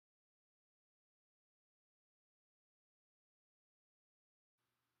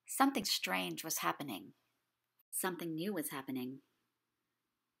Something strange was happening. Something new was happening.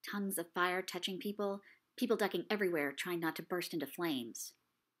 Tongues of fire touching people, people ducking everywhere, trying not to burst into flames.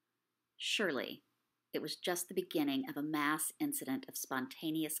 Surely, it was just the beginning of a mass incident of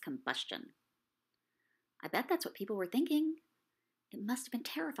spontaneous combustion. I bet that's what people were thinking. It must have been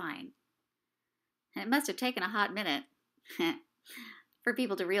terrifying. And it must have taken a hot minute for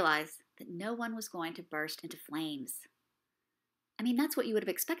people to realize that no one was going to burst into flames. I mean, that's what you would have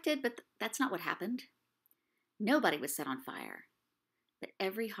expected, but that's not what happened. Nobody was set on fire, but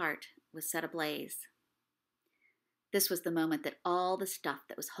every heart was set ablaze. This was the moment that all the stuff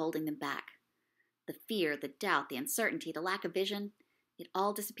that was holding them back, the fear, the doubt, the uncertainty, the lack of vision, it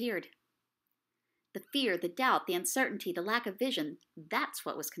all disappeared. The fear, the doubt, the uncertainty, the lack of vision, that's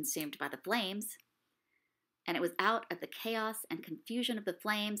what was consumed by the flames. And it was out of the chaos and confusion of the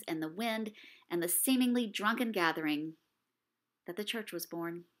flames and the wind and the seemingly drunken gathering that the church was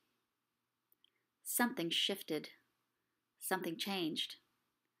born. Something shifted. Something changed.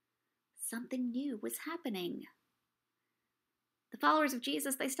 Something new was happening. The followers of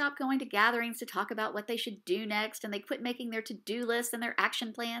Jesus, they stopped going to gatherings to talk about what they should do next, and they quit making their to-do lists and their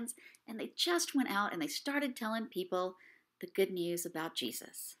action plans, and they just went out and they started telling people the good news about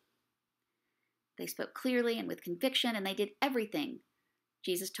Jesus. They spoke clearly and with conviction, and they did everything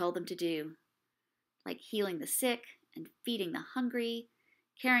Jesus told them to do, like healing the sick and feeding the hungry,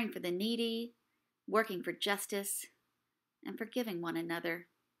 caring for the needy, working for justice, and forgiving one another.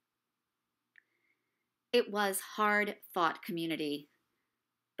 It was hard-fought community,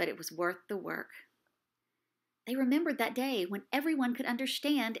 but it was worth the work. They remembered that day when everyone could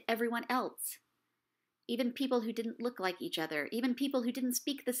understand everyone else, even people who didn't look like each other, even people who didn't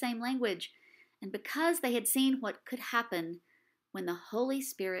speak the same language. And because they had seen what could happen when the Holy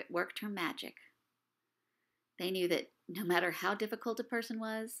Spirit worked her magic, they knew that no matter how difficult a person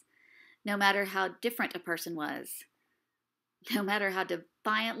was, no matter how different a person was, no matter how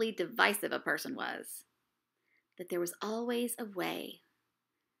defiantly divisive a person was, that there was always a way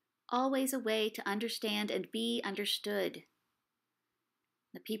to understand and be understood.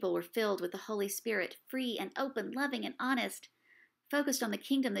 The people were filled with the Holy Spirit, free and open, loving and honest, focused on the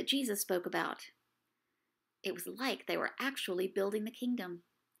kingdom that Jesus spoke about. It was like they were actually building the kingdom,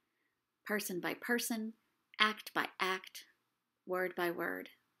 person by person, act by act, word by word.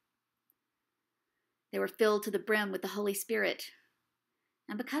 They were filled to the brim with the Holy Spirit,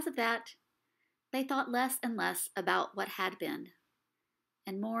 and because of that, they thought less and less about what had been,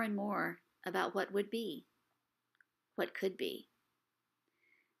 and more about what would be, what could be.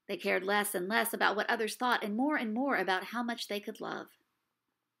 They cared less and less about what others thought, and more about how much they could love.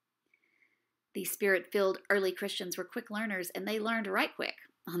 These Spirit-filled early Christians were quick learners, and they learned right quick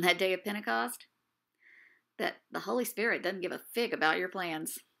on that day of Pentecost that the Holy Spirit doesn't give a fig about your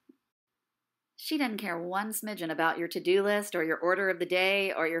plans. She doesn't care one smidgen about your to-do list or your order of the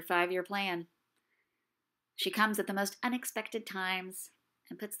day or your 5-year plan. She comes at the most unexpected times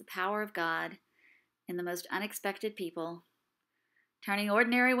and puts the power of God in the most unexpected people, turning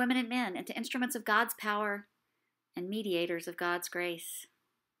ordinary women and men into instruments of God's power and mediators of God's grace.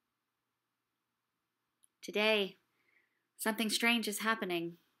 Today, something strange is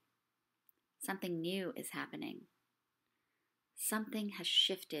happening. Something new is happening. Something has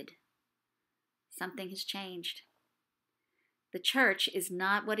shifted. Something has changed. The church is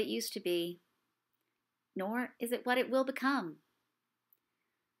not what it used to be, nor is it what it will become.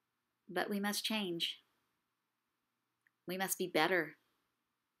 But we must change. We must be better.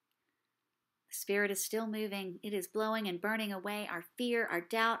 The Spirit is still moving. It is blowing and burning away our fear, our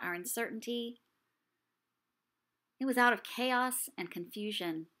doubt, our uncertainty. It was out of chaos and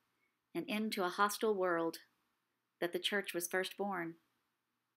confusion and into a hostile world that the church was first born.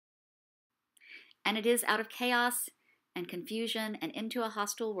 And it is out of chaos and confusion and into a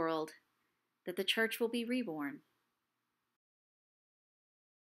hostile world that the church will be reborn.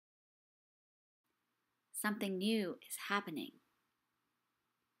 Something new is happening.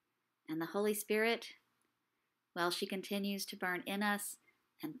 And the Holy Spirit, well, she continues to burn in us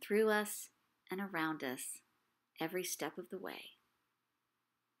and through us and around us every step of the way.